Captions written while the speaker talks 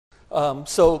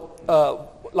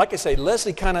Like I say,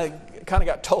 Leslie kind of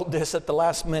got told this at the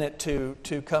last minute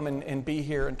to come and be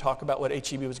here and talk about what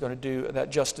HEB was going to do, that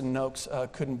Justin Noakes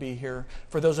couldn't be here.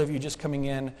 For those of you just coming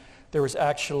in, there was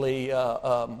actually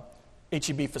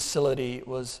HEB facility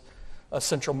was a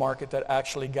central market that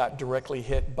actually got directly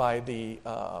hit by the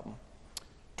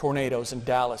tornadoes in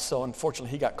Dallas. So unfortunately,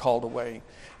 he got called away.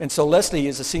 And so Leslie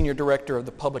is the senior director of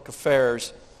the public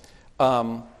affairs.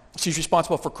 She's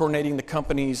responsible for coordinating the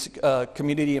company's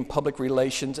community and public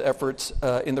relations efforts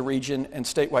in the region and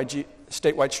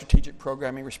statewide strategic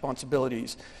programming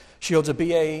responsibilities. She holds a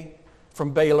BA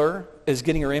from Baylor, is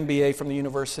getting her MBA from the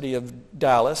University of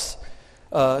Dallas.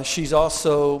 She's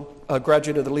also a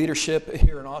graduate of the leadership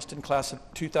here in Austin, class of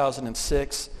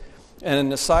 2006.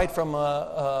 And aside from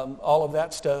all of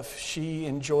that stuff, she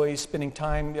enjoys spending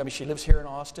time. I mean, she lives here in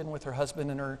Austin with her husband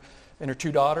and her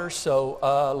 2 daughters. So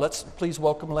let's please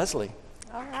welcome Leslie.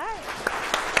 All right.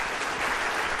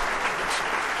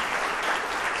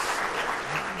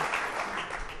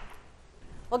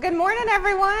 Well, good morning,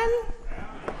 everyone.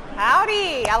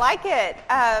 Howdy. I like it.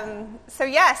 So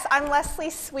yes, I'm Leslie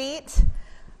Sweet.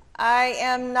 I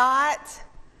am not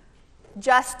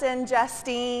Justin,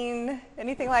 Justine,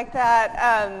 anything like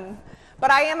that. But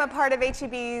I am a part of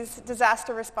HEB's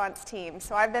disaster response team.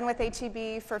 So I've been with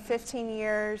HEB for 15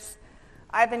 years.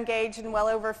 I've engaged in well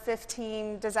over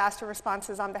 15 disaster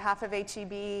responses on behalf of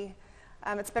HEB.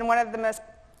 It's been one of the most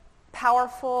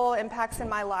powerful impacts in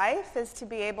my life is to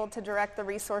be able to direct the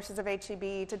resources of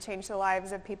HEB to change the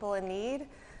lives of people in need.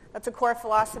 That's a core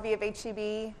philosophy of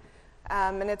HEB.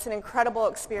 And it's an incredible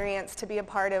experience to be a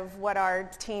part of what our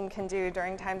team can do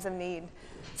during times of need.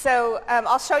 So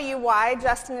I'll show you why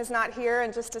Justin is not here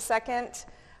in just a second.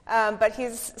 But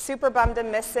he's super bummed to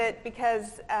miss it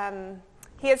because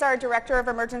he is our Director of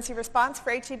Emergency Response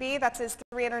for HEB. That's his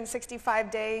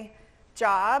 365-day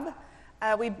job.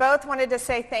 We both wanted to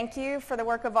say thank you for the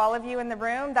work of all of you in the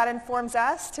room. That informs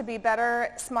us to be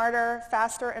better, smarter,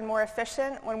 faster, and more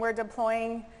efficient when we're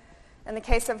deploying, in the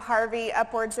case of Harvey,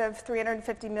 upwards of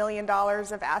 $350 million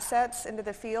of assets into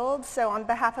the field. So on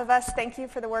behalf of us, thank you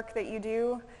for the work that you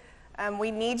do. We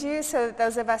need you so that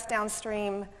those of us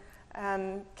downstream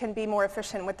can be more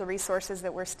efficient with the resources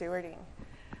that we're stewarding.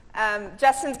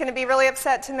 Justin's going to be really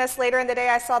upset to miss later in the day.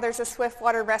 I saw there's a Swift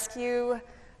Water Rescue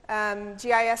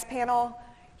GIS panel.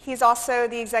 He's also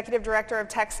the executive director of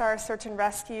Texar Search and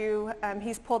Rescue.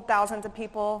 He's pulled thousands of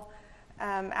people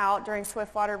out during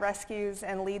Swift Water Rescues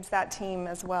and leads that team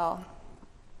as well.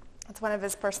 It's one of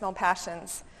his personal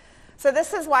passions. So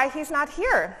this is why he's not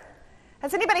here.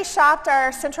 Has anybody shopped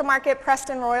our Central Market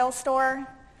Preston Royal store?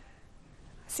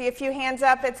 See a few hands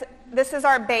up. This is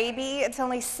our baby. It's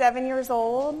only 7 years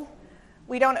old.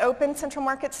 We don't open Central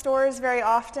Market stores very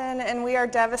often, and we are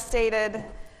devastated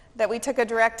that we took a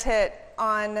direct hit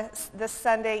on this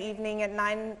Sunday evening at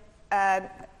 9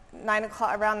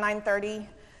 o'clock, around 9:30.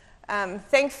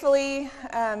 Thankfully,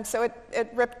 so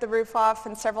it ripped the roof off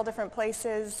in several different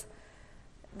places.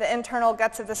 The internal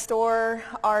guts of the store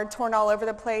are torn all over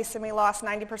the place, and we lost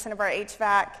 90% of our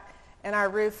HVAC, and our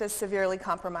roof is severely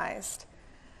compromised.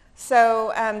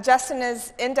 So Justin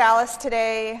is in Dallas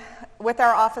today with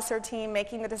our officer team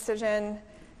making the decision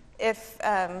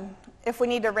if we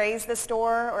need to raise the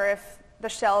store or if the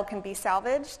shell can be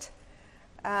salvaged.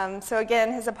 So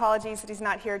again, his apologies that he's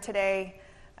not here today,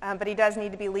 but he does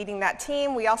need to be leading that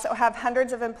team. We also have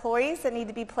hundreds of employees that need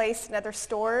to be placed in other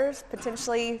stores,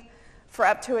 potentially for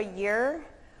up to a year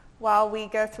while we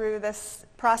go through this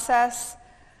process.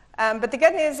 But the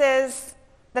good news is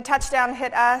the touchdown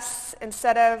hit us.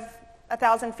 Instead of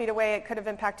 1,000 feet away, it could have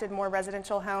impacted more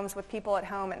residential homes with people at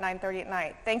home at 9:30 at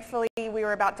night. Thankfully, we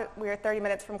were 30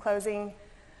 minutes from closing.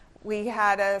 We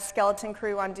had a skeleton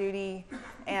crew on duty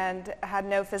and had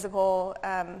no physical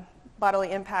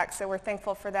bodily impact, so we're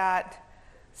thankful for that.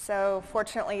 So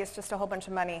fortunately, it's just a whole bunch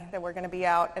of money that we're going to be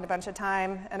out and a bunch of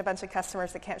time and a bunch of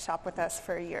customers that can't shop with us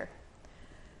for a year.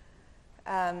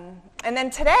 And then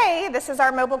today, this is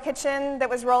our mobile kitchen that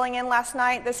was rolling in last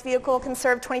night. This vehicle can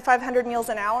serve 2,500 meals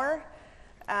an hour.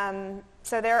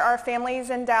 So there are families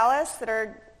in Dallas that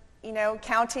are,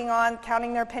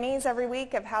 counting their pennies every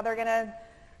week of how they're going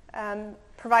to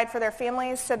provide for their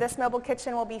families. So this mobile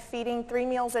kitchen will be feeding 3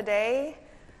 meals a day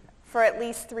for at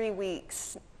least 3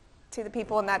 weeks to the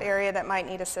people in that area that might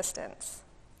need assistance.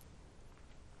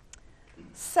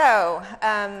 So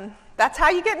that's how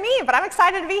you get me, but I'm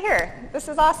excited to be here. This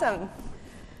is awesome.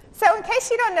 So in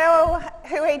case you don't know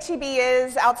who HEB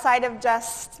is, outside of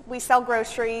just we sell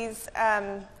groceries,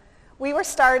 we were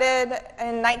started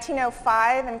in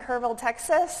 1905 in Kerrville,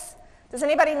 Texas. Does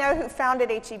anybody know who founded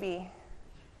HEB?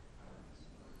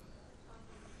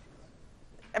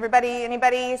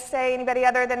 Anybody say anybody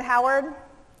other than Howard?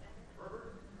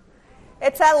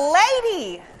 It's a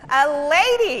lady.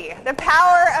 The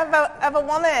power of a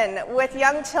woman with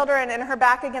young children and her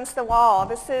back against the wall.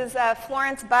 This is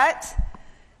Florence Butt.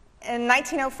 In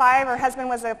 1905, her husband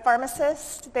was a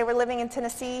pharmacist. They were living in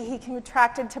Tennessee. He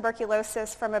contracted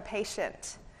tuberculosis from a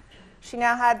patient. She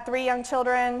now had 3 young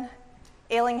children,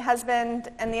 ailing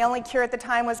husband, and the only cure at the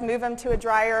time was move him to a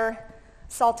drier,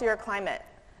 saltier climate.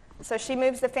 So she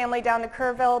moves the family down to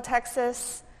Kerrville,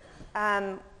 Texas,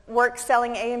 works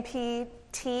selling A&P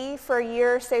tea for a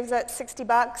year, saves up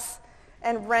 $60,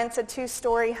 and rents a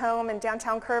 2-story home in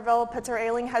downtown Kerrville, puts her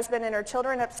ailing husband and her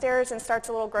children upstairs, and starts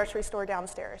a little grocery store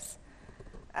downstairs.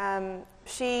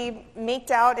 She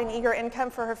eked out an eager income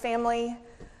for her family,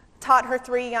 taught her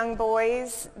 3 young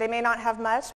boys. They may not have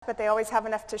much, but they always have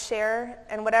enough to share,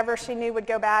 and whatever she knew would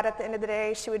go bad at the end of the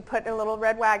day, she would put in a little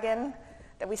red wagon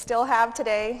that we still have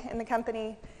today in the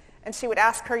company, and she would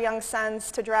ask her young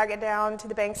sons to drag it down to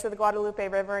the banks of the Guadalupe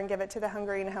River and give it to the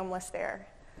hungry and homeless there.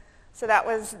 So that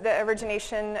was the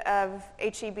origination of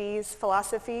HEB's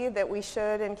philosophy that we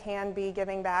should and can be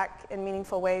giving back in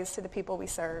meaningful ways to the people we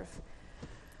serve.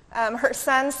 Her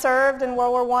son served in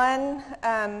World War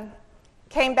I,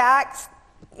 came back.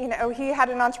 He had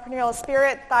an entrepreneurial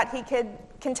spirit, thought he could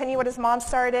continue what his mom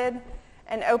started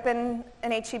and open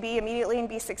an HEB immediately and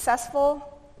be successful.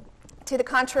 To the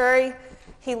contrary,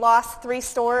 he lost 3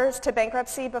 stores to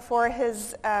bankruptcy before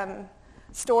his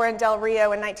store in Del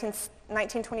Rio in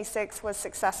 1926 was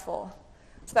successful.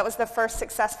 So that was the first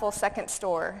successful second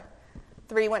store.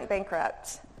 3 went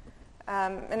bankrupt.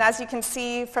 And as you can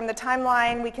see from the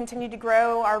timeline, we continue to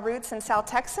grow our roots in South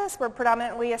Texas. We're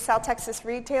predominantly a South Texas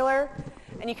retailer.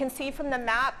 And you can see from the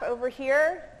map over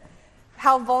here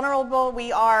how vulnerable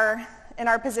we are in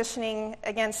our positioning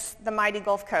against the mighty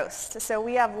Gulf Coast. So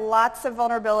we have lots of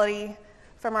vulnerability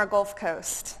from our Gulf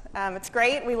Coast. It's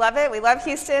great. We love it. We love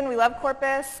Houston. We love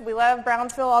Corpus. We love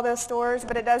Brownsville, all those stores.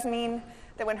 But it does mean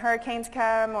that when hurricanes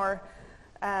come or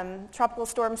tropical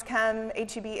storms come,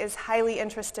 HEB is highly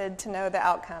interested to know the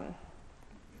outcome.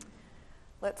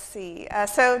 Let's see.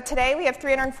 So today we have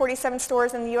 347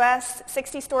 stores in the U.S.,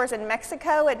 60 stores in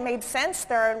Mexico. It made sense.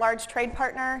 They're our large trade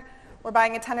partner. We're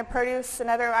buying a ton of produce and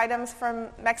other items from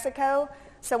Mexico.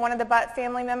 So one of the Butt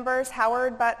family members,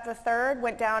 Howard Butt III,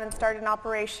 went down and started an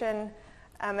operation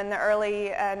in the early,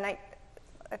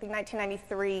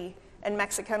 1993 in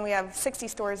Mexico, and we have 60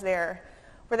 stores there.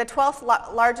 We're the 12th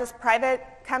largest private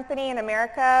company in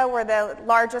America. We're the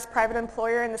largest private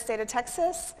employer in the state of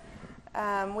Texas.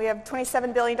 We have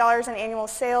 $27 billion in annual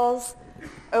sales,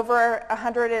 over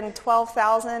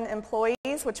 112,000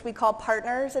 employees, which we call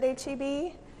partners at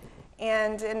HEB.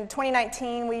 And in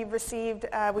 2019, we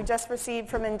just received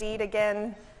from Indeed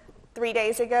again 3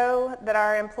 days ago that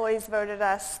our employees voted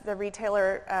us the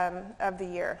retailer of the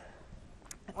year.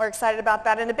 We're excited about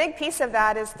that. And a big piece of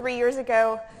that is 3 years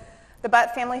ago, the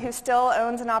Butt family, who still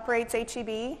owns and operates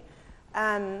HEB,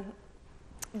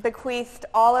 bequeathed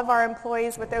all of our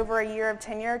employees with over a year of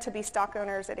tenure to be stock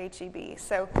owners at HEB.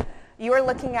 So you are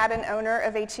looking at an owner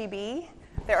of HEB.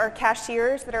 There are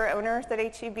cashiers that are owners at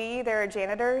HEB. There are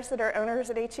janitors that are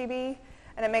owners at HEB.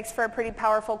 And it makes for a pretty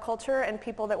powerful culture and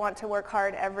people that want to work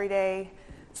hard every day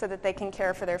so that they can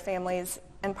care for their families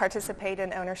and participate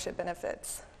in ownership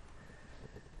benefits.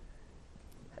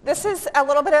 This is a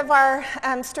little bit of our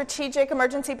strategic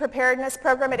emergency preparedness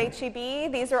program at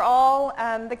HEB. These are all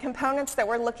the components that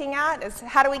we're looking at is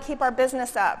how do we keep our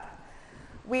business up?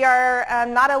 We are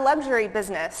not a luxury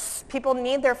business. People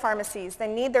need their pharmacies. They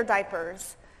need their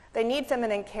diapers. They need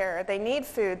feminine care. They need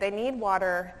food. They need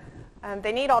water.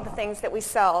 They need all the things that we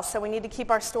sell. So we need to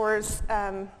keep our stores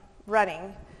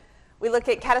running. We look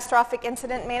at catastrophic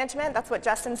incident management. That's what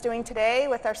Justin's doing today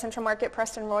with our Central Market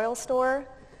Preston Royal store.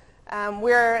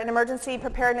 We're an emergency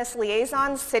preparedness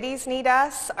liaison. Cities need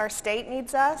us. Our state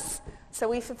needs us. So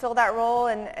we fulfill that role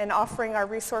in offering our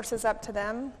resources up to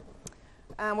them.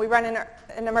 We run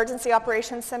an emergency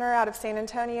operations center out of San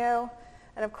Antonio.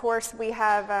 And of course, we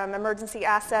have emergency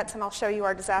assets, and I'll show you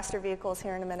our disaster vehicles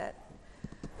here in a minute.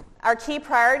 Our key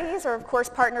priorities are, of course,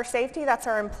 partner safety. That's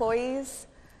our employees.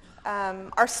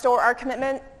 Our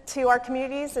commitment to our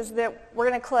communities is that we're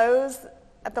going to close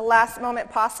at the last moment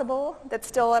possible that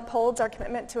still upholds our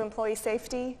commitment to employee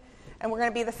safety, and we're going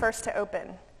to be the first to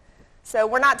open. So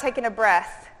we're not taking a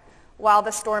breath while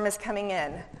the storm is coming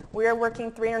in. We are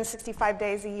working 365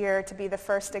 days a year to be the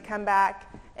first to come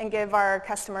back and give our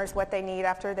customers what they need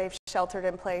after they've sheltered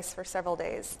in place for several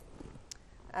days.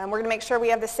 We're going to make sure we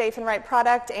have the safe and right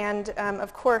product, and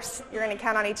of course, you're going to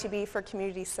count on HEB for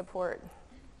community support.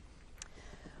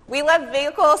 We love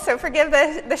vehicles, so forgive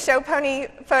the show pony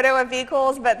photo of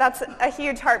vehicles, but that's a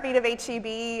huge heartbeat of HEB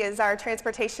is our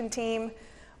transportation team.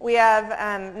 We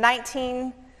have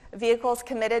 19 vehicles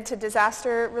committed to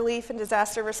disaster relief and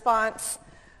disaster response.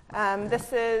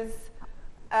 This is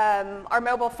our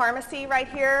mobile pharmacy right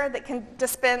here that can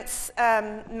dispense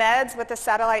meds with a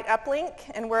satellite uplink,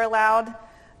 and we're allowed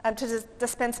to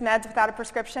dispense meds without a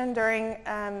prescription during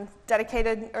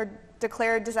dedicated or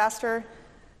declared disaster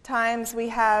times. We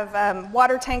have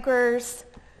water tankers,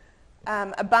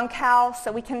 a bunkhouse,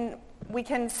 so we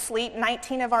can sleep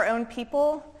 19 of our own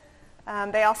people.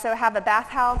 They also have a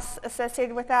bathhouse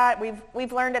associated with that.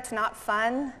 We've learned it's not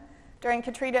fun during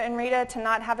Katrina and Rita to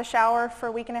not have a shower for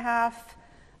a week and a half,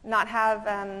 not have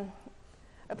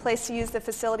a place to use the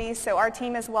facilities. So our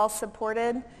team is well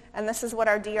supported, and this is what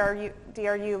our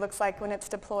DRU looks like when it's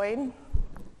deployed.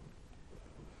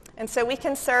 And so we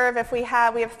can serve, we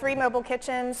have 3 mobile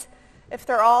kitchens. If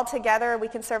they're all together, we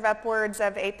can serve upwards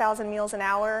of 8,000 meals an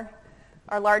hour.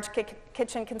 Our large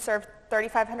kitchen can serve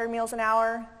 3,500 meals an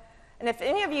hour. And if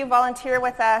any of you volunteer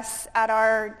with us at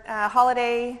our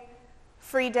holiday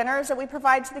free dinners that we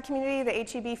provide to the community,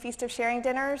 the HEB Feast of Sharing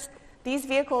dinners, these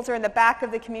vehicles are in the back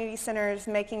of the community centers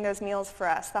making those meals for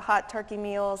us, the hot turkey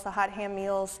meals, the hot ham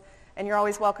meals, and you're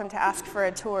always welcome to ask for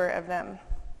a tour of them.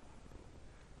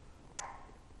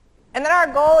 And then our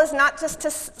goal is not just to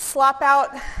slop out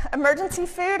emergency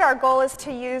food. Our goal is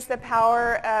to use the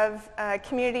power of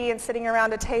community and sitting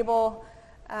around a table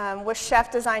with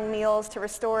chef-designed meals to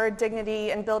restore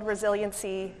dignity and build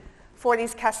resiliency for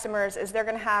these customers, as they're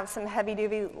going to have some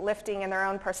heavy-duty lifting in their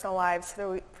own personal lives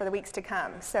for the weeks to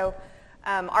come. So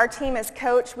our team is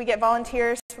coached. We get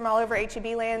volunteers from all over HEB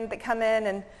land that come in.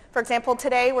 And for example,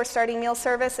 today we're starting meal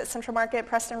service at Central Market,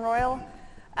 Preston Royal.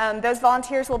 Those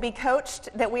volunteers will be coached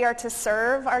that we are to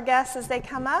serve our guests as they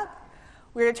come up.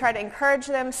 We're to try to encourage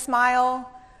them, smile,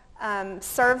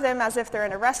 serve them as if they're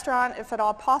in a restaurant, if at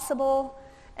all possible,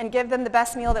 and give them the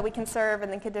best meal that we can serve in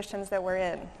the conditions that we're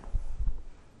in.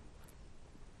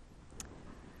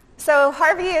 So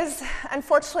Harvey is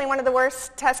unfortunately one of the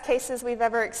worst test cases we've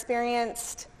ever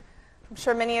experienced. I'm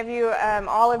sure many of you,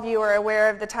 all of you are aware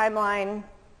of the timeline.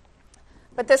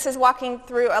 But this is walking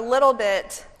through a little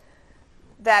bit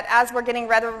that as we're getting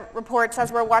weather reports,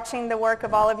 as we're watching the work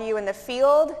of all of you in the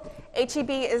field, HEB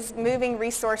is moving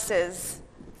resources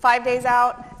 5 days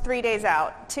out, 3 days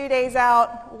out, 2 days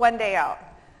out, 1 day out.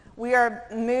 We are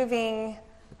moving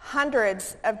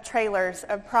hundreds of trailers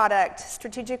of product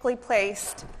strategically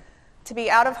placed to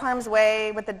be out of harm's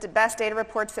way with the best data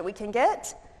reports that we can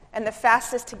get and the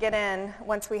fastest to get in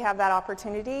once we have that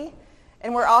opportunity.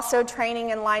 And we're also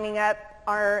training and lining up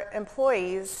our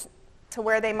employees to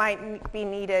where they might be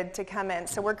needed to come in.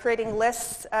 So we're creating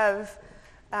lists of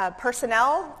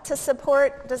personnel to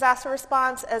support disaster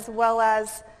response, as well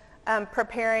as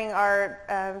preparing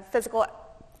our physical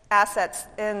assets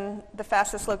in the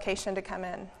fastest location to come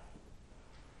in.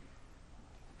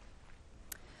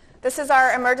 This is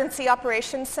our Emergency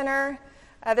Operations Center.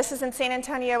 This is in San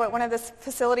Antonio at one of the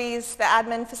facilities, the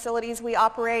admin facilities we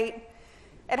operate.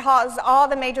 It has all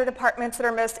the major departments that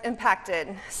are most impacted.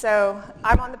 So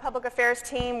I'm on the public affairs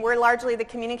team. We're largely the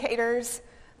communicators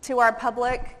to our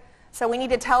public. So we need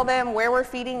to tell them where we're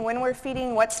feeding, when we're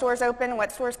feeding, what stores open,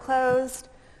 what stores closed.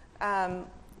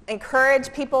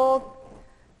 Encourage people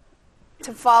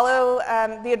to follow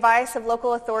the advice of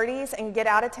local authorities and get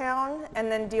out of town,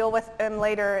 and then deal with them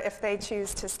later if they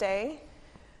choose to stay.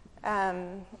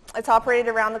 It's operated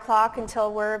around the clock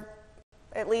until we're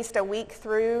at least a week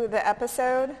through the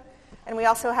episode, and we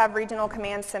also have regional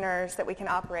command centers that we can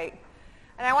operate.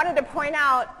 And I wanted to point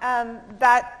out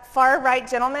that far right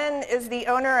gentleman is the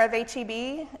owner of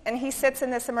HEB, and he sits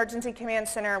in this emergency command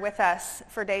center with us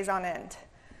for days on end.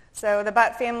 So the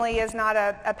Butt family is not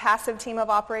a passive team of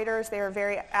operators. They are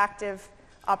very active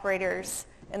operators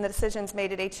in the decisions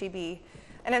made at HEB.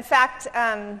 And in fact,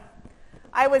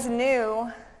 I was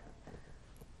new.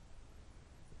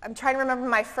 I'm trying to remember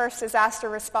my first disaster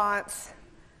response.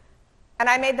 And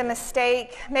I made the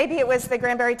mistake, maybe it was the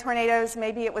Granbury tornadoes,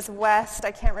 maybe it was West, I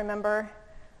can't remember,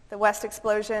 the West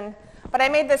explosion. But I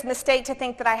made this mistake to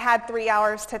think that I had 3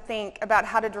 hours to think about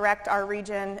how to direct our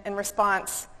region in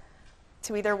response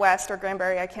to either West or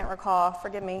Granbury, I can't recall,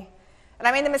 forgive me. And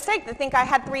I made the mistake to think I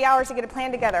had 3 hours to get a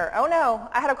plan together. Oh no,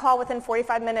 I had a call within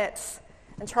 45 minutes.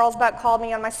 And Charles Butt called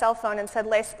me on my cell phone and said,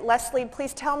 Leslie,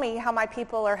 please tell me how my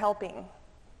people are helping.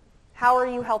 How are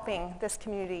you helping this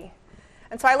community?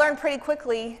 And so I learned pretty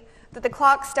quickly that the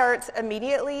clock starts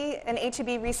immediately, and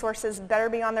HEB resources better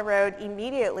be on the road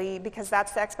immediately, because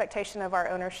that's the expectation of our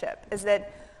ownership, is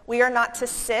that we are not to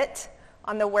sit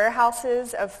on the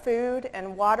warehouses of food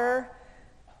and water,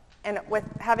 and with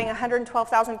having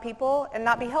 112,000 people and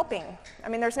not be helping. I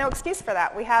mean, there's no excuse for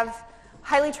that. We have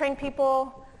highly trained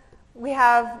people. We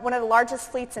have one of the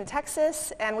largest fleets in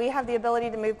Texas, and we have the ability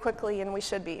to move quickly, and we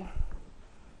should be.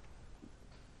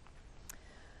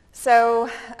 So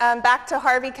back to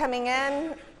Harvey coming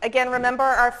in. Again, remember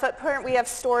our footprint. We have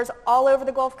stores all over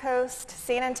the Gulf Coast,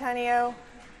 San Antonio,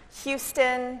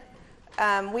 Houston.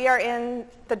 We are in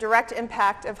the direct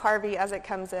impact of Harvey as it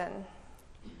comes in.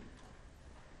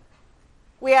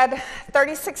 We had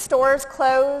 36 stores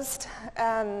closed,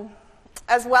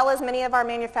 as well as many of our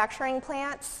manufacturing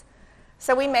plants.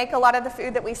 So we make a lot of the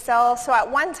food that we sell. So at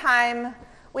one time,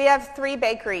 we have 3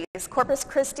 bakeries, Corpus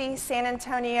Christi, San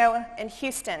Antonio, and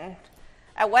Houston.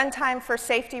 At one time, for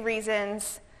safety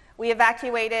reasons, we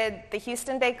evacuated the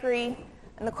Houston bakery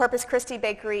and the Corpus Christi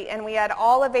bakery, and we had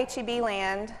all of H-E-B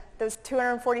land, those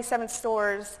 247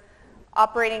 stores,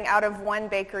 operating out of one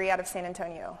bakery out of San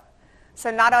Antonio. So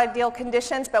not ideal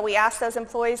conditions, but we asked those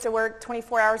employees to work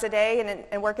 24 hours a day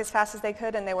and work as fast as they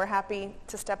could, and they were happy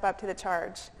to step up to the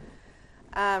charge.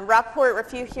 Rockport,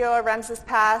 Refugio, Aransas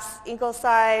Pass,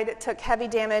 Ingleside took heavy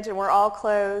damage, and we're all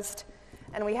closed.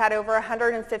 And we had over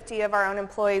 150 of our own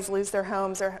employees lose their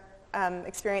homes or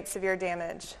experience severe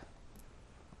damage.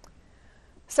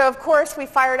 So of course, we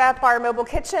fired up our mobile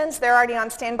kitchens. They're already on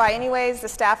standby anyways. The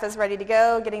staff is ready to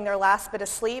go, getting their last bit of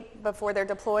sleep before they're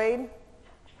deployed.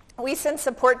 We send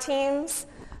support teams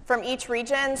from each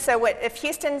region. So if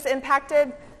Houston's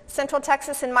impacted, Central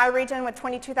Texas in my region with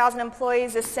 22,000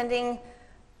 employees is sending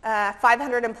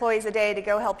 500 employees a day to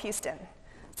go help Houston.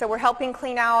 So we're helping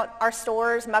clean out our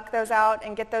stores, muck those out,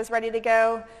 and get those ready to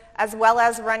go, as well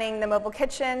as running the mobile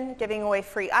kitchen, giving away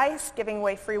free ice, giving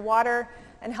away free water,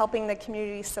 and helping the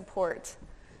community support.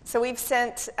 So we've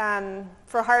sent,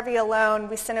 for Harvey alone,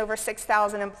 we sent over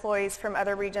 6,000 employees from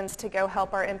other regions to go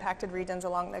help our impacted regions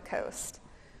along the coast.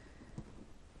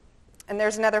 And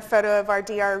there's another photo of our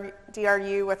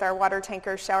DRU with our water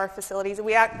tankers, shower facilities.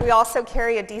 We also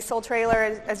carry a diesel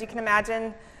trailer, as you can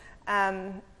imagine.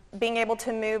 Being able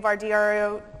to move our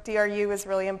DRU is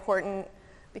really important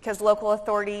because local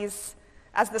authorities,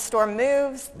 as the storm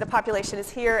moves, the population is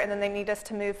here, and then they need us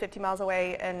to move 50 miles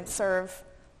away and serve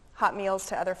hot meals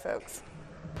to other folks.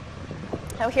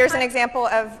 Now here's an example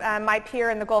of my pier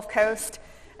in the Gulf Coast,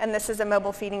 and this is a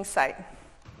mobile feeding site.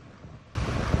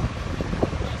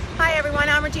 Hi everyone,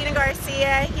 I'm Regina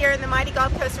Garcia here in the mighty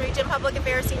Gulf Coast Region, Public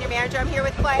Affairs Senior Manager. I'm here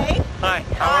with Clay. Hi,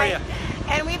 how are you?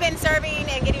 And we've been serving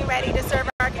and getting ready to serve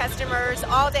our customers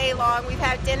all day long. We've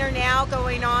had dinner now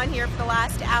going on here for the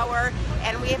last hour,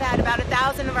 and we have had about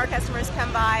 1,000 of our customers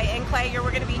come by. And Clay, we're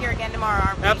going to be here again tomorrow,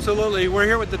 aren't we? Absolutely. We're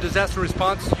here with the Disaster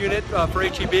Response Unit for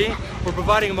HEB. We're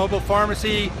providing a mobile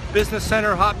pharmacy, business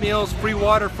center, hot meals, free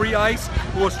water, free ice.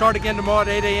 We'll start again tomorrow at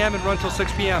 8 a.m. and run till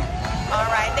 6 p.m. All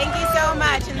right, thank you so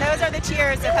much. And those are the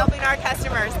cheers of helping our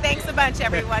customers. Thanks a bunch,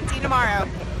 everyone. See you tomorrow.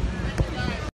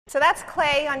 So that's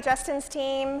Clay on Justin's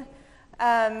team.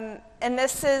 And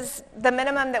this is the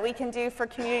minimum that we can do for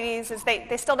communities is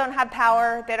they still don't have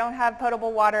power, they don't have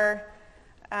potable water,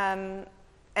 and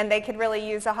they could really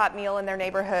use a hot meal in their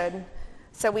neighborhood.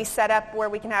 So we set up where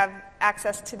we can have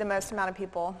access to the most amount of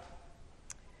people.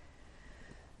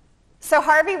 So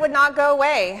Harvey would not go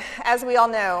away, as we all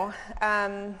know.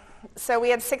 So we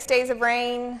had 6 days of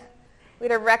rain. We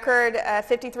had a record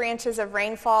 53 inches of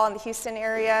rainfall in the Houston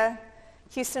area.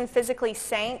 Houston physically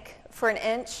sank for an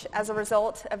inch as a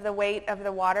result of the weight of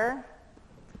the water.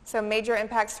 So major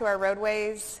impacts to our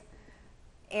roadways.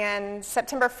 And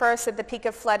September 1st, at the peak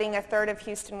of flooding, a third of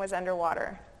Houston was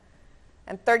underwater.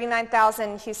 And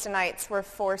 39,000 Houstonites were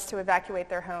forced to evacuate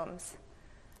their homes.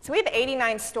 So we have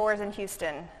 89 stores in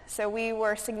Houston. So we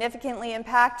were significantly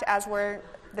impacted, as were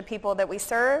the people that we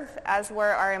serve, as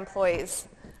were our employees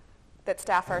that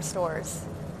staff our stores.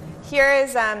 Here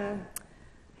is,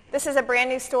 this is a brand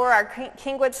new store, our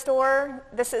Kingwood store.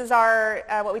 This is our,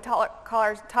 what we call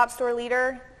our top store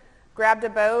leader, grabbed a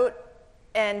boat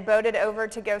and boated over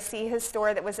to go see his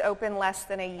store that was open less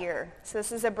than a year. So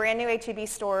this is a brand new HEB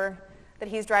store that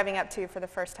he's driving up to for the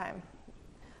first time.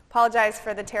 Apologize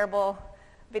for the terrible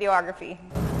videography.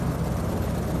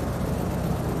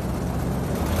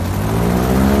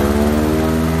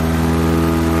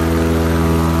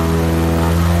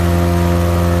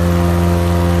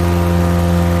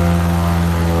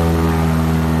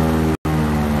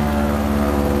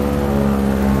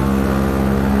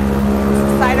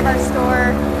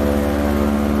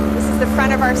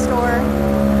 Our store.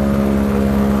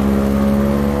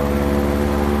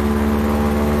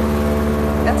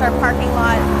 That's our parking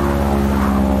lot,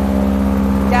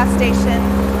 gas station.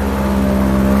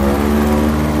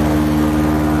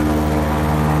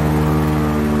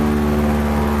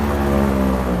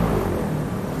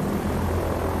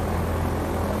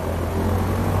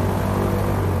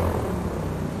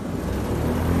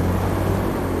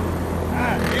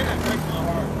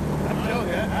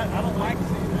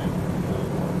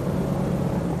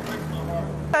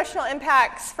 Emotional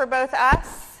impacts for both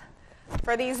us,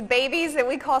 for these babies that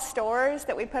we call stores,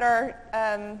 that we put our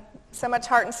so much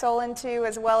heart and soul into,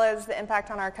 as well as the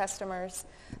impact on our customers.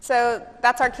 So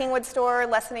that's our Kingwood store,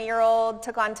 less than a year old,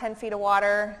 took on 10 feet of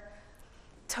water,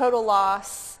 total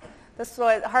loss.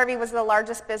 Harvey was the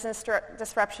largest business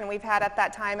disruption we've had at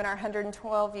that time in our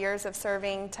 112 years of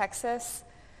serving Texas.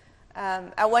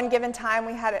 At one given time,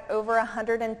 we had over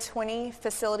 120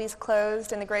 facilities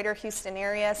closed in the greater Houston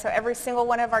area. So every single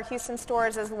one of our Houston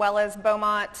stores, as well as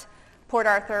Beaumont, Port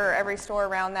Arthur, every store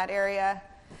around that area.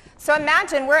 So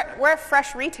imagine we're a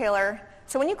fresh retailer.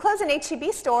 So when you close an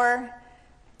H-E-B store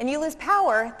and you lose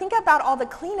power, think about all the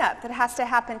cleanup that has to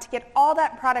happen to get all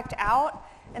that product out,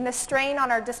 and the strain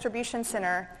on our distribution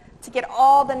center to get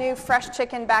all the new fresh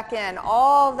chicken back in,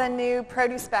 all the new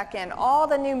produce back in, all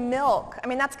the new milk. I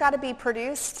mean, that's got to be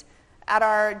produced at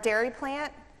our dairy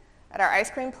plant, at our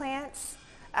ice cream plants,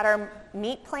 at our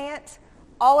meat plant.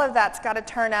 All of that's got to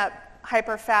turn up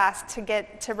hyper fast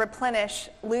to replenish,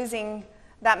 losing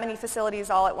that many facilities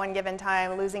all at one given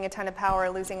time, losing a ton of power,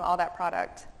 losing all that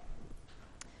product.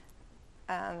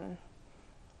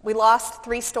 We lost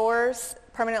 3 stores,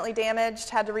 permanently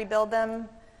damaged, had to rebuild them,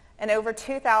 and over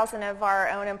 2,000 of our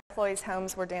own employees'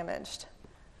 homes were damaged.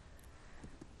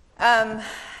 As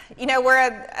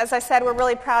I said, we're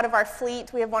really proud of our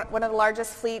fleet. We have one of the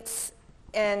largest fleets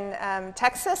in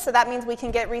Texas, so that means we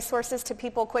can get resources to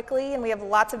people quickly, and we have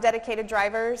lots of dedicated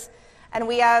drivers, and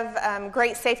we have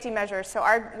great safety measures. So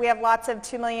we have lots of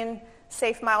 2 million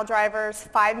safe mile drivers,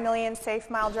 5 million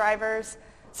safe mile drivers.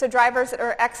 So drivers that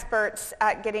are experts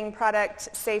at getting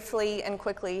product safely and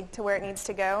quickly to where it needs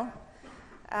to go.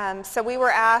 So we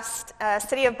were asked,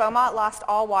 City of Beaumont lost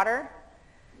all water,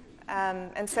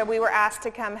 and so we were asked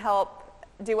to come help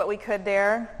do what we could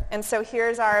there. And so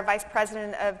here's our Vice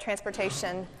President of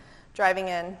Transportation driving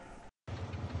in.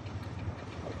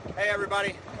 Hey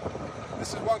everybody,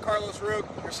 this is Juan Carlos Rook,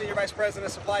 your Senior Vice President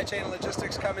of Supply Chain and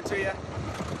Logistics, coming to you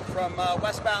from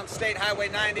westbound State Highway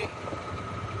 90.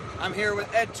 I'm here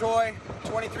with Ed Toy,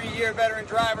 23-year veteran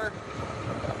driver.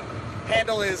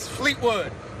 Handle is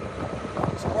Fleetwood.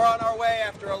 So we're on our way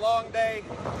after a long day,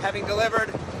 having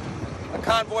delivered a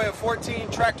convoy of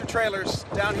 14 tractor trailers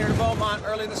down here in Beaumont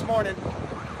early this morning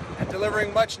and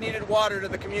delivering much needed water to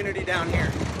the community down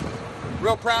here.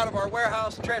 Real proud of our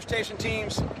warehouse and transportation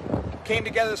teams. Came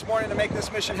together this morning to make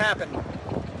this mission happen.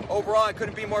 Overall, I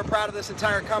couldn't be more proud of this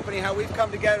entire company, how we've come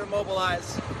together to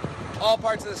mobilize all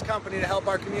parts of this company to help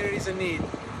our communities in need.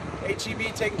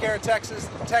 H-E-B taking care of Texans,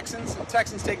 and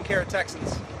Texans taking care of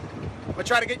Texans. I'm going to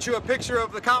try to get you a picture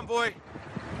of the convoy.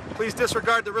 Please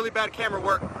disregard the really bad camera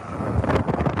work.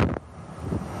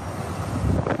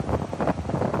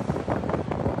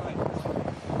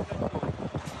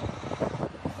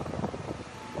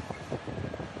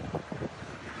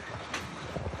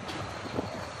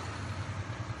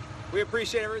 We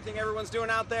appreciate everything everyone's doing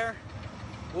out there.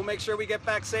 We'll make sure we get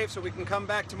back safe so we can come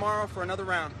back tomorrow for another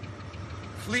round.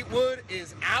 Fleetwood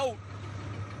is out.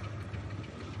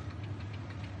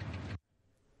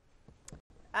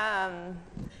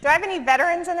 Do I have any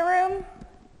veterans in the room?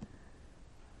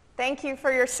 Thank you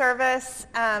for your service.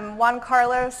 Juan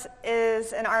Carlos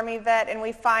is an Army vet, and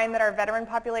we find that our veteran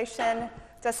population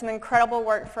does some incredible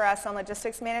work for us on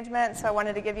logistics management, so I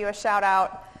wanted to give you a shout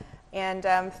out and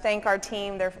thank our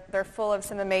team. They're full of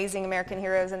some amazing American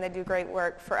heroes, and they do great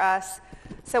work for us.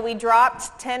 So we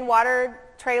dropped 10 water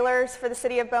trailers for the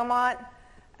City of Beaumont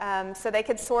so they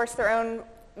could source their own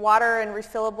water and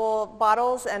refillable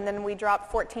bottles, and then we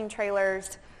dropped 14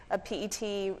 trailers of PET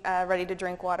ready to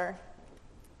drink water.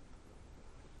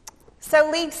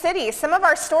 So League City, some of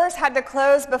our stores had to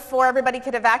close before everybody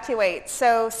could evacuate.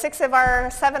 So 7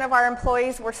 of our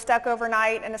employees were stuck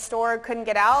overnight in a store, couldn't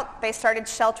get out. They started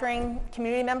sheltering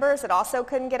community members that also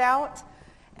couldn't get out.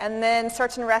 And then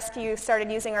Search and Rescue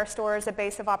started using our store as a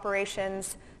base of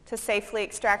operations to safely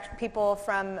extract people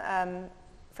from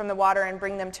the water and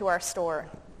bring them to our store.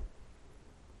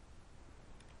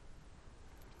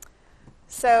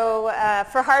 So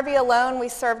for Harvey alone, we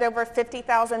served over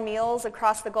 50,000 meals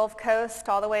across the Gulf Coast,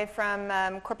 all the way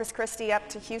from Corpus Christi up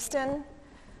to Houston.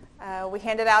 We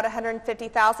handed out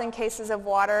 150,000 cases of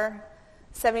water,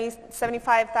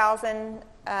 75,000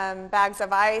 bags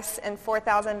of ice, and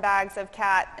 4,000 bags of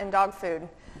cat and dog food.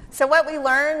 So what we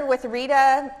learned with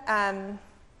Rita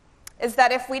is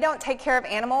that if we don't take care of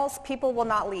animals, people will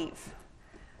not leave.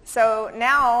 So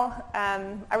now,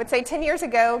 I would say 10 years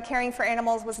ago, caring for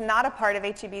animals was not a part of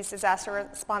H-E-B's disaster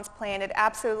response plan. It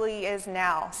absolutely is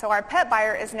now. So our pet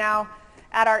buyer is now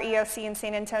at our EOC in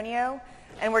San Antonio,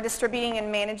 And we're distributing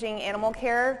and managing animal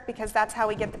care because that's how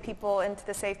we get the people into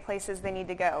the safe places they need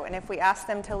to go. And if we ask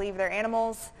them to leave their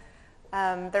animals,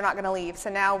 they're not going to leave. So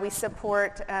now we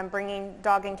support bringing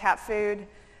dog and cat food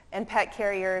and pet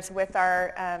carriers with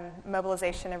our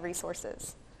mobilization of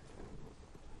resources.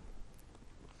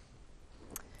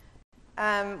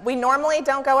 We normally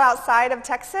don't go outside of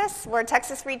Texas. We're a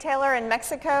Texas retailer in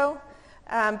Mexico.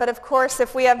 But of course,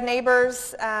 if we have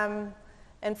neighbors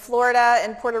in Florida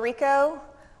and Puerto Rico,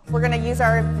 we're going to use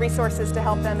our resources to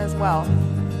help them as well.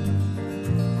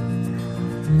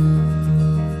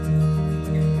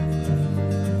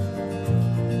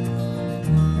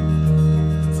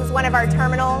 This is one of our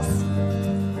terminals.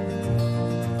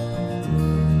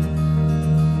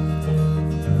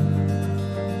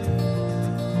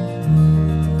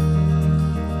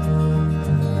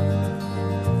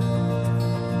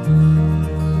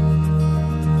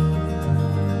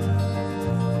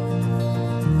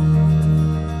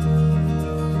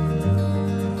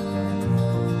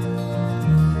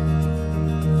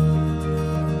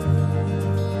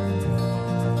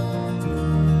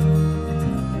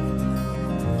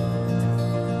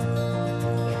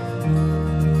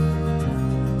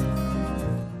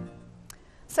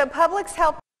 So Publix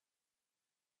help.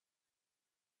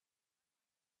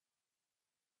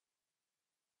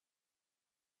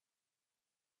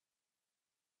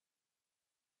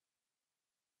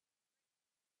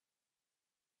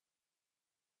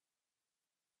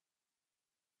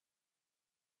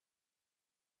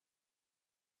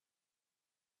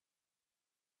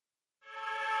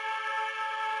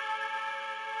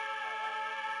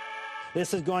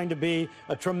 This is going to be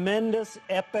a tremendous,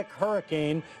 epic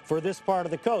hurricane for this part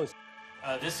of the coast.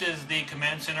 This is the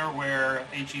command center where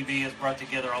HEB has brought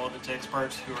together all of its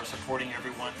experts who are supporting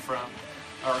everyone from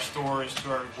our stores to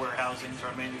our warehousing to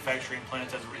our manufacturing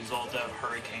plants as a result of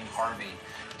Hurricane Harvey.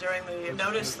 During the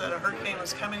notice that a hurricane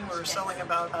was coming, we were selling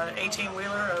about an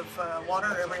 18-wheeler of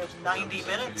water every 90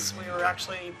 minutes. We were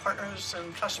actually partners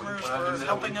and customers were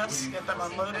helping us get them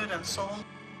unloaded and sold.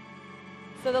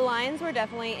 So the lines were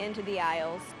definitely into the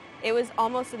aisles. It was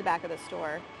almost to the back of the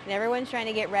store. And everyone's trying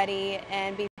to get ready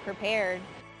and be prepared.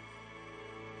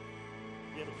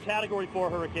 We have a Category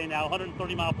 4 hurricane now,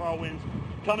 130 mile per hour winds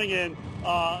coming in.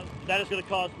 That is going to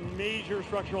cause major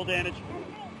structural damage.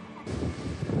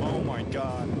 Oh my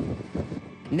God.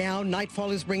 Now,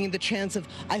 nightfall is bringing the chance of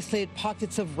isolated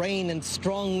pockets of rain and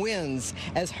strong winds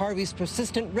as Harvey's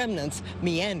persistent remnants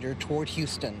meander toward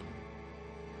Houston.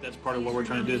 That's part of what we're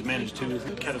trying to do is manage two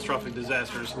catastrophic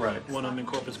disasters. Right. One of them in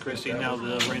Corpus Christi, now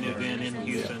the rain event in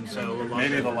Houston. So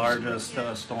maybe the largest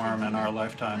storm in our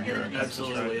lifetime here in Texas.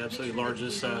 Absolutely, right?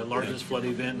 Absolutely. Largest flood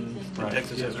event in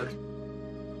Texas history.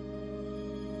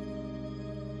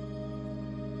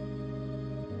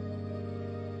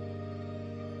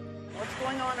 What's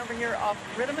going on over here off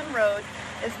Rittiman Road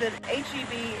is that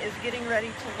HEB is getting ready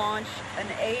to launch an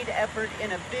aid effort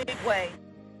in a big way.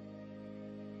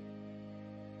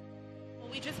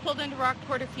 We just pulled into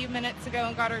Rockport a few minutes ago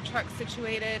and got our truck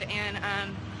situated,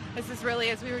 and this is really,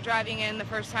 as we were driving in the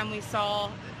first time, we saw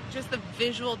just the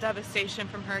visual devastation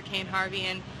from Hurricane Harvey,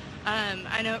 and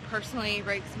I know it personally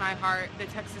breaks my heart. The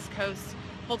Texas coast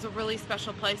holds a really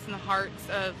special place in the hearts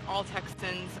of all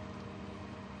Texans.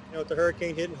 You know, with the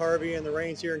hurricane hitting Harvey and the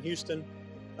rains here in Houston,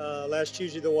 last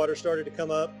Tuesday the water started to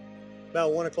come up.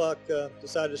 About 1 o'clock,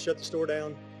 decided to shut the store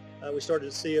down. We started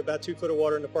to see about 2 foot of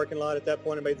water in the parking lot. At that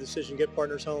point, I made the decision to get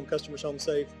partners home, customers home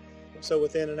safe. So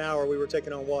within an hour, we were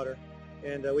taking on water.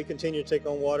 And we continued to take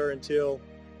on water until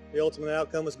the ultimate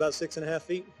outcome was about 6.5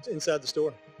 feet inside the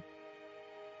store.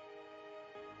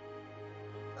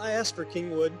 I asked for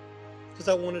Kingwood because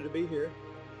I wanted to be here.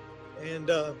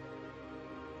 And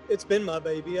it's been my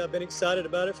baby. I've been excited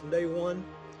about it from day one.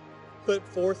 Put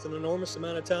forth an enormous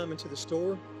amount of time into the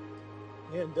store.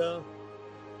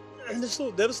 And it's a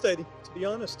little devastating, to be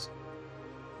honest.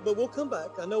 But we'll come back.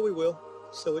 I know we will.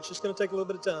 So it's just going to take a little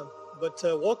bit of time. But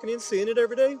walking in, seeing it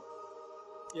every day,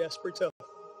 yeah, it's pretty tough.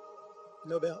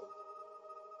 No doubt.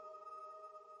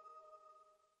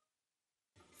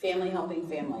 Family helping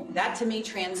family. That to me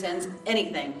transcends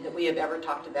anything that we have ever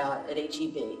talked about at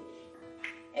HEB.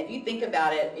 If you think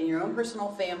about it in your own personal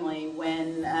family,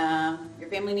 when your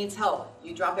family needs help,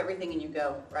 you drop everything and you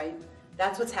go, right?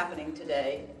 That's what's happening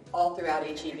today all throughout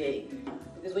HEB.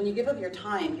 Because when you give up your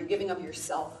time, you're giving up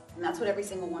yourself. And that's what every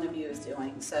single one of you is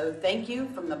doing. So thank you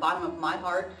from the bottom of my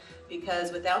heart,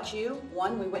 because without you,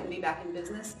 one, we wouldn't be back in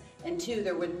business, and two,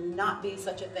 there would not be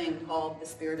such a thing called the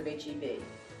spirit of HEB.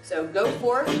 So go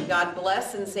forth, God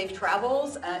bless and safe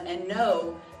travels, and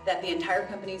know that the entire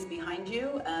company is behind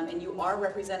you, and you are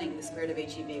representing the spirit of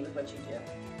HEB with what you do.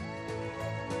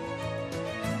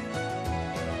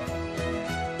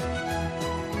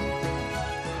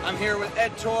 here with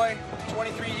Ed Toy,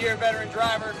 23-year veteran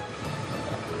driver.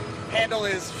 Handle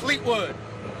is Fleetwood.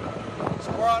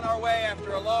 So we're on our way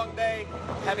after a long day,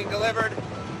 having delivered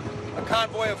a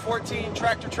convoy of 14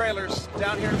 tractor trailers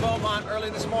down here in Beaumont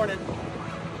early this morning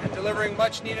and delivering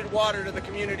much needed water to the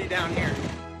community down here.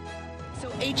 So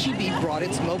HEB brought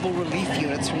its mobile relief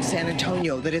units from San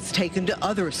Antonio that it's taken to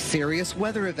other serious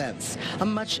weather events. A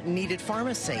much-needed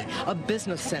pharmacy, a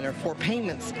business center for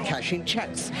payments, cashing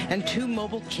checks, and 2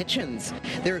 mobile kitchens.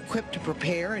 They're equipped to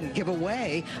prepare and give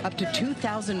away up to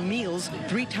 2,000 meals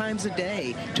 3 times a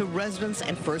day to residents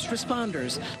and first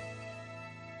responders.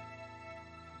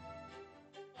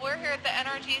 We're here at the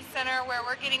NRG Center where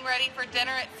we're getting ready for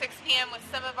dinner at 6 p.m. with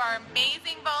some of our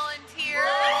amazing volunteers.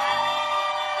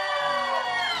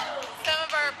 Some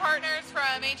of our partners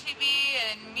from HEB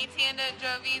and Mi Tienda and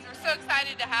Jovi's. We're so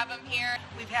excited to have them here.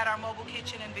 We've had our mobile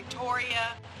kitchen in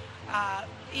Victoria,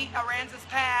 Aransas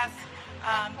Pass,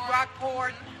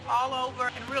 Rockport, all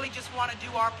over, and really just want to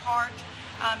do our part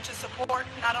to support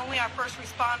not only our first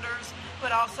responders,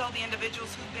 but also the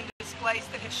individuals who've been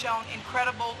displaced that have shown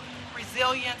incredible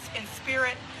resilience and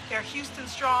spirit. They're Houston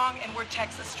strong and we're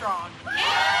Texas strong.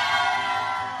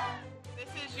 This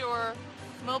is your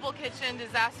mobile kitchen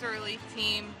disaster relief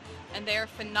team, and they're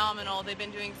phenomenal. They've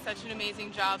been doing such an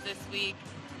amazing job this week.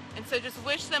 And so just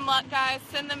wish them luck, guys.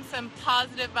 Send them some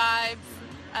positive vibes.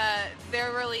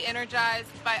 They're really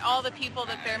energized by all the people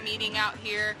that they're meeting out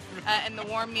here and the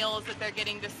warm meals that they're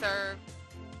getting to serve.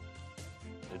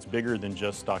 It's bigger than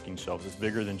just stocking shelves. It's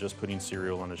bigger than just putting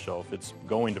cereal on a shelf. It's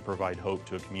going to provide hope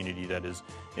to a community that is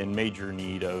in major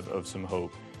need of some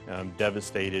hope.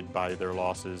 Devastated by their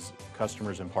losses,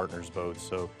 customers and partners both.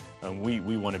 So we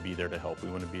want to be there to help. We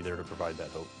want to be there to provide that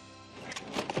hope.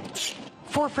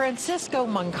 For Francisco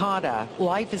Moncada,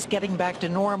 life is getting back to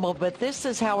normal, but this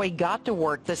is how he got to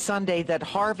work the Sunday that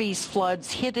Harvey's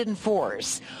floods hit in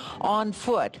force. On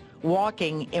foot,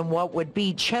 walking in what would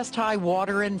be chest-high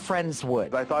water in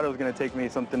Friendswood. I thought it was going to take me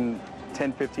something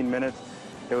 10, 15 minutes.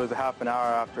 It was a half an hour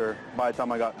after, by the time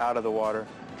I got out of the water.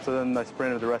 So then I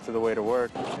sprinted the rest of the way to work.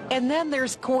 And then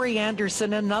there's Corey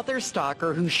Anderson, another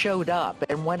stalker who showed up.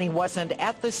 And when he wasn't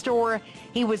at the store,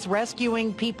 he was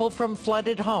rescuing people from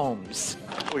flooded homes.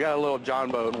 We got a little John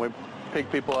boat and we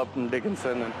picked people up in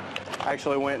Dickinson and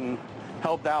actually went and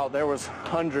helped out. There was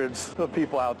hundreds of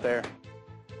people out there.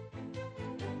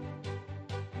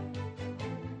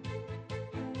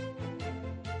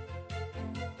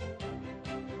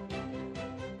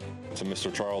 To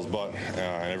Mr. Charles Butt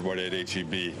and everybody at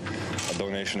HEB, a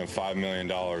donation of $5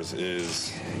 million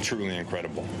is truly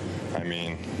incredible. I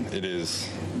mean,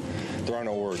 there are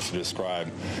no words to describe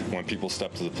when people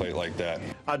step to the plate like that.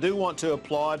 I do want to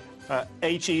applaud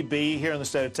HEB here in the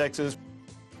state of Texas.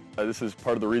 This is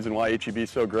part of the reason why HEB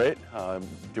is so great.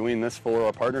 Doing this for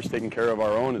our partners, taking care of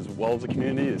our own as well as the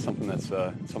community is something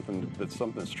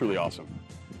that's truly awesome.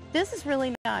 This is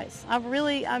really nice.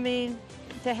 I mean,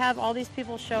 to have all these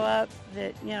people show up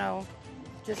that,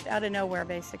 just out of nowhere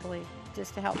basically,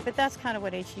 just to help. But that's kind of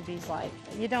what HEB's like.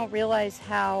 You don't realize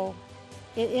how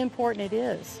important it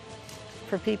is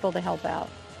for people to help out.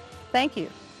 Thank you.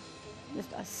 Just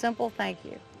a simple thank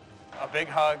you. A big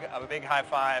hug, a big high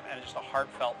five, and just a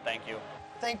heartfelt thank you.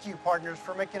 Thank you, partners,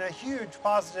 for making a huge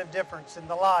positive difference in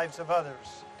the lives of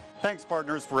others. Thanks,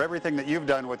 partners, for everything that you've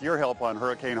done with your help on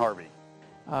Hurricane Harvey.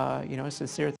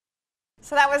 Sincere.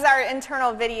 So that was our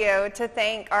internal video to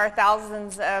thank our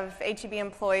thousands of HEB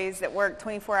employees that work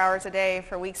 24 hours a day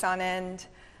for weeks on end,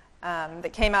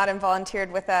 that came out and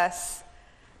volunteered with us.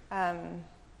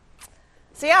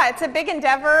 So yeah, it's a big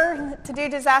endeavor to do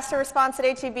disaster response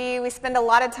at HEB. We spend a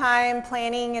lot of time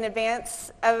planning in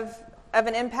advance of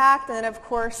an impact, and then of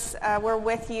course we're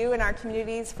with you in our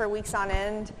communities for weeks on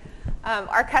end.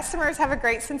 Our customers have a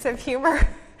great sense of humor.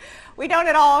 We don't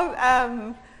at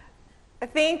all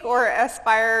think or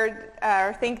aspire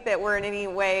or think that we're in any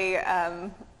way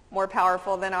more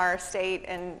powerful than our state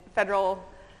and federal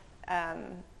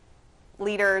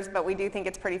leaders, but we do think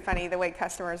it's pretty funny the way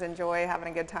customers enjoy having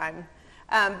a good time.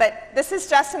 But this is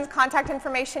Justin's contact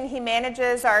information. He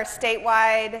manages our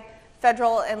statewide,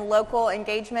 federal, and local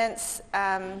engagements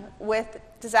with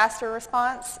disaster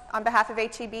response on behalf of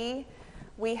HEB.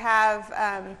 We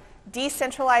have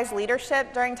decentralized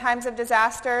leadership during times of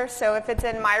disaster. So if it's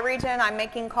in my region, I'm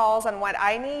making calls on what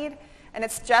I need, and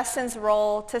it's Justin's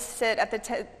role to sit at the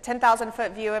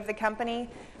 10,000-foot view of the company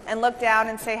and look down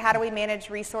and say, how do we manage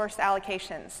resource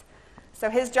allocations? So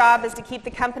his job is to keep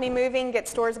the company moving, get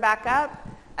stores back up,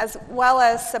 as well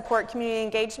as support community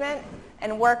engagement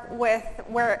and work with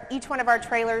where each one of our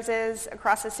trailers is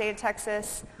across the state of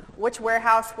Texas, which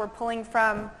warehouse we're pulling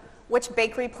from, which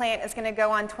bakery plant is going to go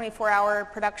on 24-hour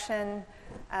production.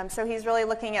 So he's really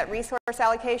looking at resource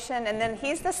allocation, and then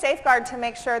he's the safeguard to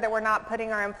make sure that we're not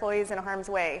putting our employees in harm's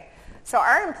way. So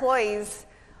our employees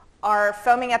are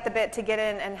foaming at the bit to get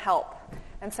in and help.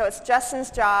 And so it's Justin's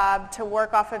job to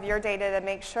work off of your data to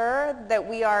make sure that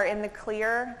we are in the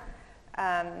clear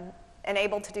and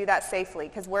able to do that safely,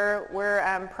 because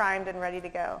we're primed and ready to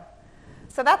go.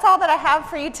 So that's all that I have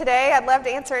for you today. I'd love to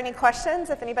answer any questions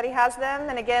if anybody has them.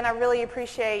 And again, I really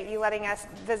appreciate you letting us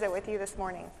visit with you this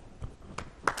morning.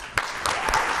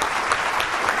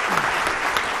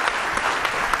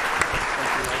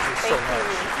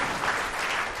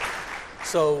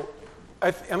 So,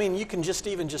 I mean, you can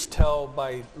even just tell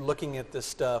by looking at this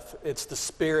stuff, it's the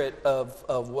spirit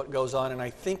of what goes on. And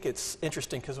I think it's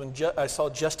interesting because when I saw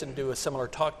Justin do a similar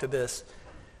talk to this,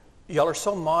 y'all are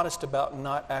so modest about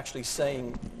not actually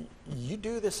saying, you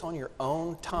do this on your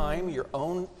own time, your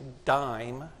own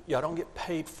dime. Y'all don't get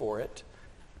paid for it.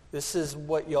 This is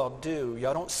what y'all do.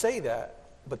 Y'all don't say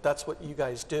that, but that's what you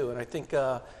guys do. And I think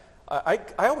I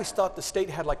always thought the state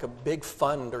had like a big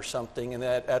fund or something, and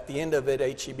that at the end of it,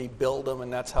 HEB billed them,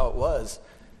 and that's how it was.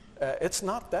 It's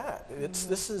not that.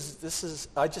 This is.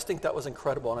 I just think that was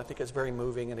incredible, and I think it's very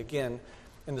moving. And again,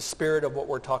 in the spirit of what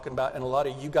we're talking about, and a lot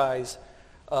of you guys,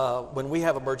 when we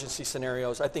have emergency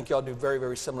scenarios, I think y'all do very,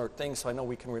 very similar things. So I know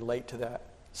we can relate to that.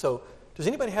 So, does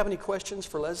anybody have any questions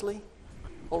for Leslie?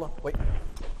 Hold on, wait.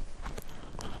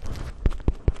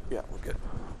 Yeah, we're good.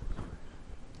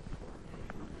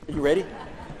 Are you ready?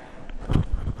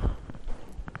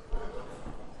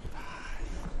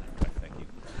 Thank you.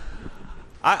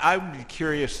 I'm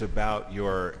curious about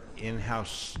your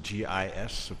in-house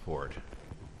GIS support.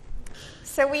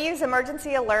 So we use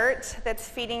Emergency Alert that's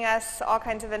feeding us all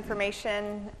kinds of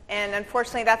information, and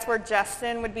unfortunately that's where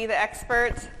Justin would be the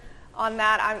expert on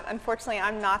that. Unfortunately,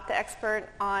 I'm not the expert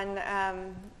on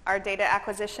our data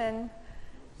acquisition,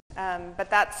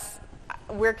 but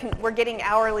we're getting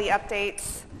hourly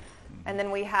updates. And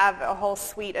then we have a whole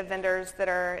suite of vendors that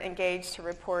are engaged to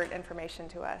report information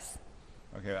to us.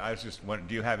 Okay, I was just wondering,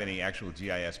 do you have any actual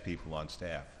GIS people on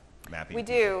staff mapping? We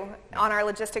do, on our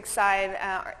logistics side,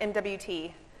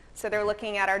 MWT. So they're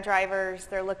looking at our drivers,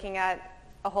 they're looking at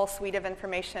a whole suite of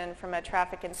information from a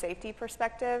traffic and safety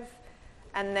perspective,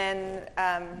 and then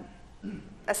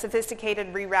a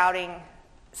sophisticated rerouting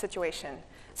situation.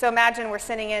 So imagine we're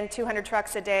sending in 200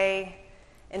 trucks a day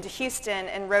into Houston,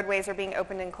 and roadways are being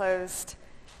opened and closed,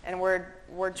 and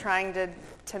we're trying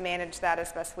to manage that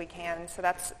as best we can. So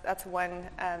that's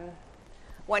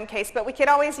one case, but we could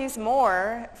always use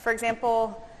more. For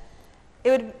example,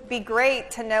 it would be great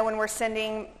to know when we're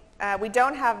sending. We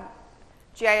don't have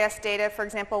GIS data, for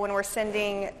example, when we're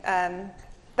sending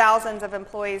thousands of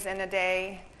employees in a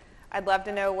day. I'd love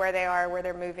to know where they are, where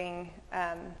they're moving.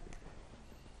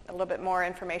 A little bit more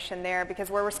information there, because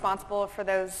we're responsible for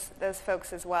those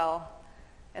folks as well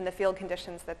and the field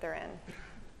conditions that they're in.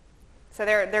 So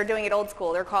they're doing it old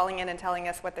school. They're calling in and telling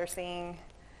us what they're seeing,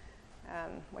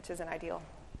 which isn't ideal.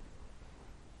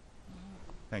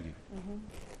 Thank you. Mm-hmm.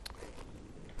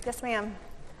 Yes, ma'am.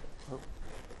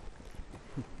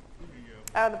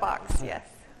 Oh, the box, yes.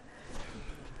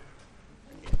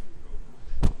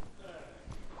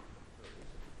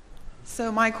 So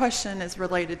my question is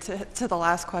related to the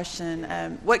last question.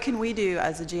 What can we do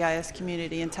as a GIS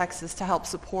community in Texas to help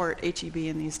support HEB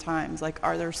in these times? Like,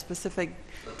 are there specific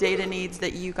data needs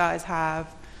that you guys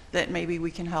have that maybe we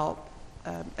can help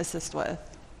assist with?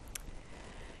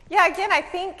 Yeah, again, I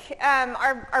think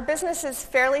our business is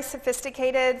fairly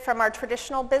sophisticated from our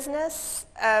traditional business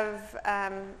of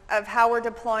how we're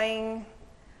deploying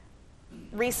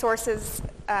resources.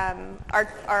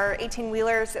 Our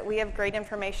 18-wheelers that we have great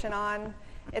information on.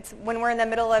 It's when we're in the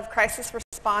middle of crisis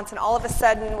response and all of a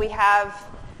sudden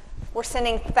we're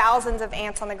sending thousands of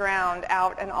ants on the ground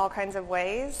out in all kinds of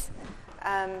ways.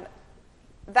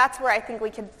 That's where I think we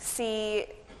could see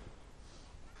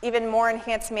even more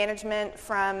enhanced management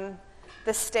from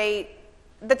the state.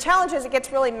 The challenge is it gets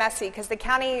really messy because the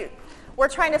county, we're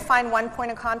trying to find one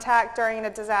point of contact during a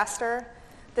disaster.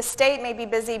 The state may be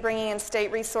busy bringing in state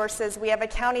resources. We have a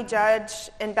county judge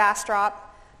in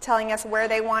Bastrop telling us where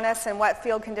they want us and what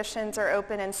field conditions are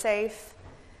open and safe.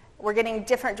 We're getting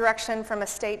different direction from a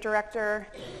state director,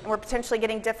 and we're potentially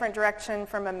getting different direction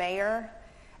from a mayor.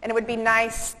 And it would be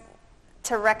nice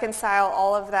to reconcile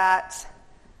all of that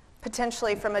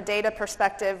potentially from a data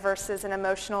perspective versus an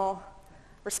emotional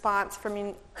response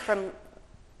from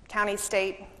county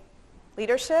state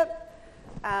leadership.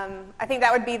 I think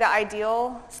that would be the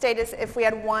ideal state, is if we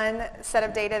had one set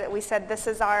of data that we said this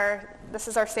is our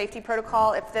safety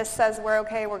protocol. If this says we're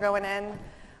okay, we're going in.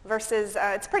 versus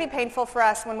it's pretty painful for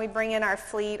us when we bring in our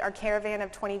fleet, our caravan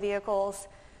of 20 vehicles.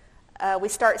 We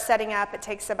start setting up. It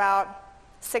takes about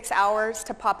 6 hours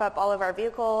to pop up all of our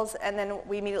vehicles, and then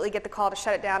we immediately get the call to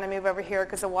shut it down and move over here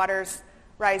because the water's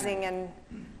rising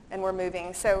and we're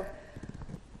moving. So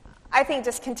I think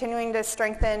just continuing to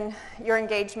strengthen your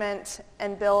engagement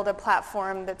and build a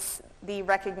platform that's the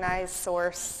recognized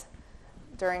source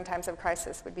during times of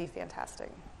crisis would be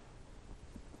fantastic.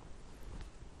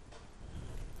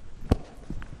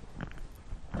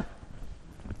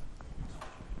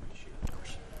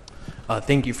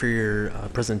 Thank you for your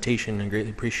presentation and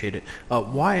greatly appreciate it.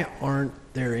 Why aren't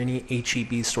there any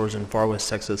HEB stores in far west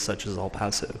Texas such as El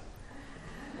Paso?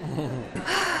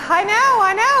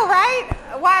 I know, right?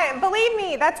 Why? Believe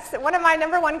me, that's one of my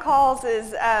number one calls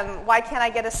is why can't I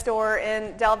get a store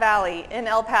in Del Valle, in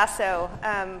El Paso?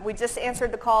 We just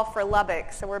answered the call for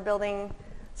Lubbock, so we're building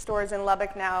stores in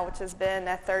Lubbock now, which has been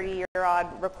a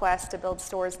 30-year-odd request to build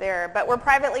stores there. But we're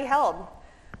privately held,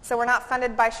 so we're not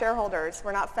funded by shareholders.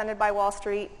 We're not funded by Wall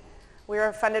Street. We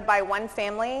are funded by one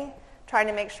family trying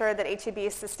to make sure that HEB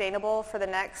is sustainable for the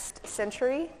next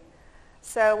century.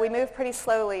 So we move pretty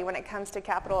slowly when it comes to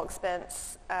capital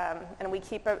expense, and we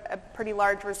keep a pretty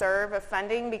large reserve of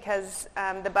funding because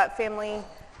the Butt family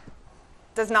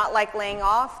does not like laying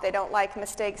off. They don't like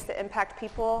mistakes that impact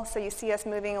people. So you see us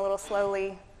moving a little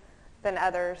slowly than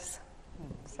others.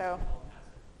 So,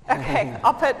 okay,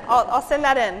 I'll send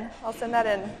that in. I'll send that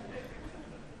in.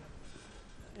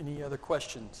 Any other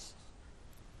questions?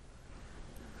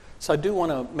 So I do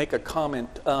want to make a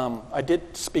comment. I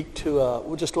did speak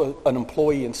to just an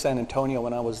employee in San Antonio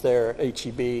when I was there at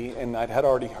HEB, and I had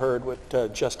already heard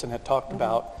what Justin had talked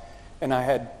about. And I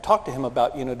had talked to him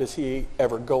about, does he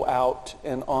ever go out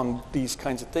and on these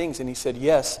kinds of things? And he said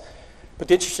yes. But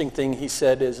the interesting thing he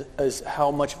said is how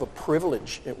much of a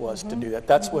privilege it was to do that.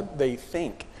 That's what they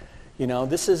think.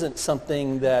 This isn't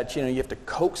something that, you have to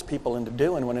coax people into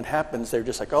doing. When it happens, they're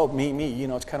just like, oh, me.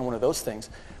 It's kind of one of those things.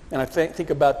 And I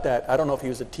think about that. I don't know if he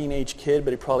was a teenage kid,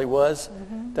 but he probably was,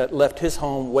 that left his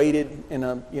home, waited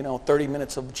in 30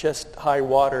 minutes of chest high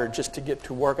water just to get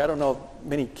to work. I don't know of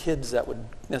many kids that would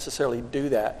necessarily do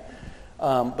that.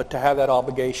 But to have that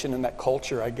obligation and that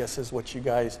culture, I guess, is what you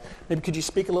guys, maybe could you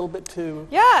speak a little bit to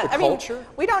the culture?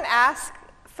 We don't ask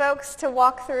folks to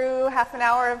walk through half an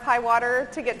hour of high water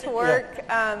to get to work.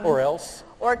 Or else.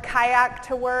 Or kayak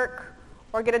to work,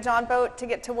 or get a John boat to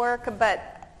get to work. But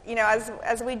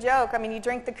as we joke, you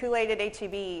drink the Kool-Aid at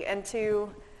HEB, and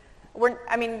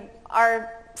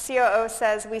our COO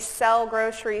says we sell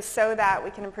groceries so that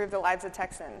we can improve the lives of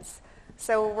Texans.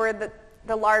 So we're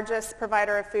the largest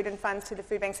provider of food and funds to the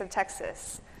food banks of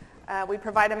Texas. We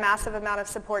provide a massive amount of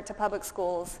support to public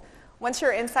schools. Once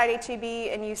you're inside HEB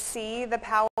and you see the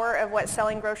power of what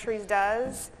selling groceries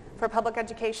does for public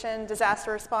education,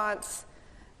 disaster response,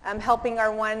 helping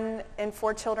our 1 in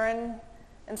 4 children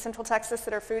in Central Texas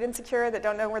that are food insecure, that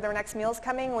don't know where their next meal is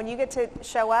coming, when you get to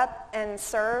show up and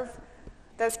serve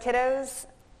those kiddos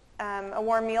a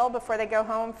warm meal before they go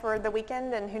home for the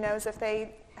weekend, and who knows if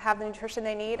they have the nutrition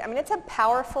they need. It's a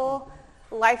powerful,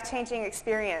 life-changing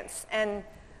experience, and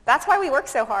that's why we work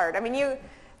so hard.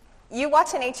 You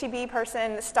watch an HEB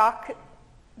person stock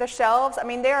the shelves,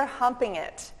 they're humping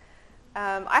it.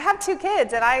 I have 2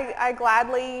 kids, and I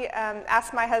gladly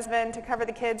ask my husband to cover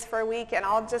the kids for a week, and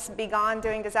I'll just be gone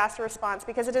doing disaster response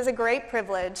because it is a great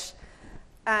privilege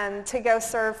to go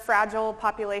serve fragile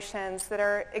populations that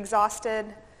are exhausted.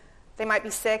 They might be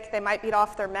sick. They might be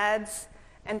off their meds.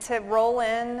 And to roll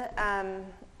in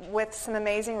with some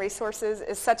amazing resources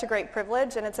is such a great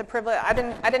privilege, and it's a privilege. I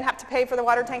didn't have to pay for the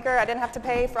water tanker. I didn't have to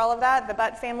pay for all of that. The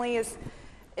Butt family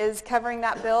is covering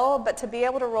that bill, but to be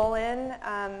able to roll in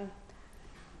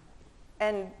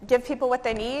and give people what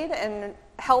they need and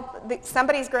help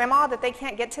somebody's grandma that they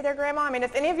can't get to their grandma.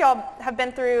 If any of y'all have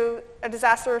been through a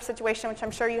disaster situation, which I'm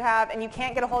sure you have, and you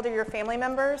can't get a hold of your family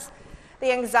members,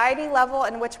 the anxiety level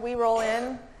in which we roll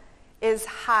in is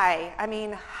high.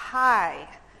 High.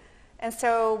 And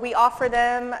so we offer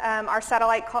them our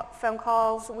satellite phone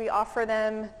calls. We offer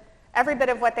them every bit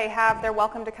of what they have. They're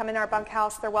welcome to come in our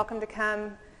bunkhouse. They're welcome to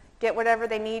come get whatever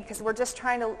they need, because we're just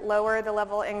trying to lower the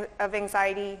level of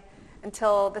anxiety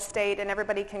until the state and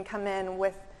everybody can come in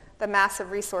with the massive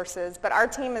resources. But our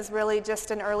team is really just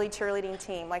an early cheerleading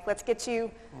team. Let's get you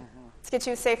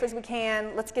as safe as we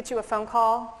can. Let's get you a phone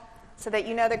call so that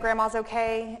you know that grandma's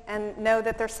okay, and know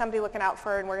that there's somebody looking out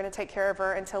for her, and we're going to take care of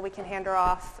her until we can hand her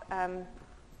off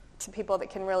to people that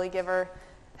can really give her,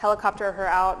 helicopter her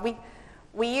out.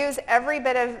 We use every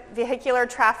bit of vehicular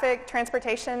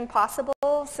transportation possible.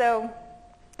 So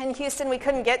in Houston, we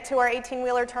couldn't get to our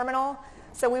 18-wheeler terminal,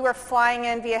 So we were flying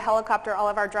in via helicopter all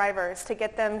of our drivers to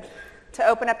get them to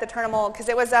open up the terminal because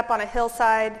it was up on a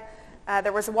hillside.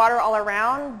 There was water all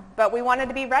around, but we wanted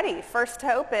to be ready. First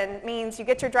to open means you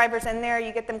get your drivers in there,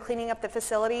 you get them cleaning up the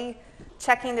facility,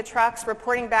 checking the trucks,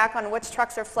 reporting back on which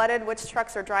trucks are flooded, which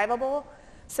trucks are drivable.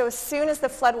 So as soon as the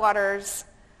floodwaters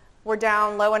were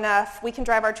down low enough, we can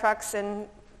drive our trucks in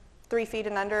 3 feet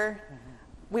and under.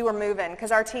 We were moving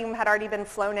because our team had already been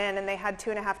flown in and they had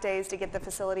 2.5 days to get the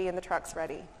facility and the trucks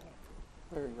ready.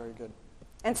 Very, very good.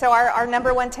 And so our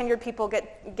number one tenured people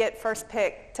get first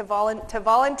pick to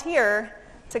volunteer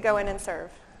to go in and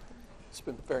serve. It's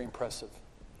been very impressive.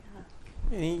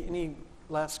 Any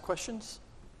last questions?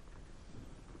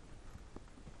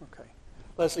 Okay.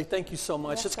 Leslie, thank you so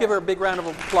much. Yes, Let's sir. give her a big round of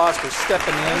applause for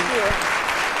stepping in. Thank you.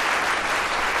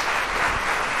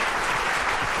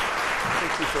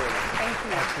 Thank you for that. Thank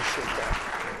you. I appreciate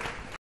that.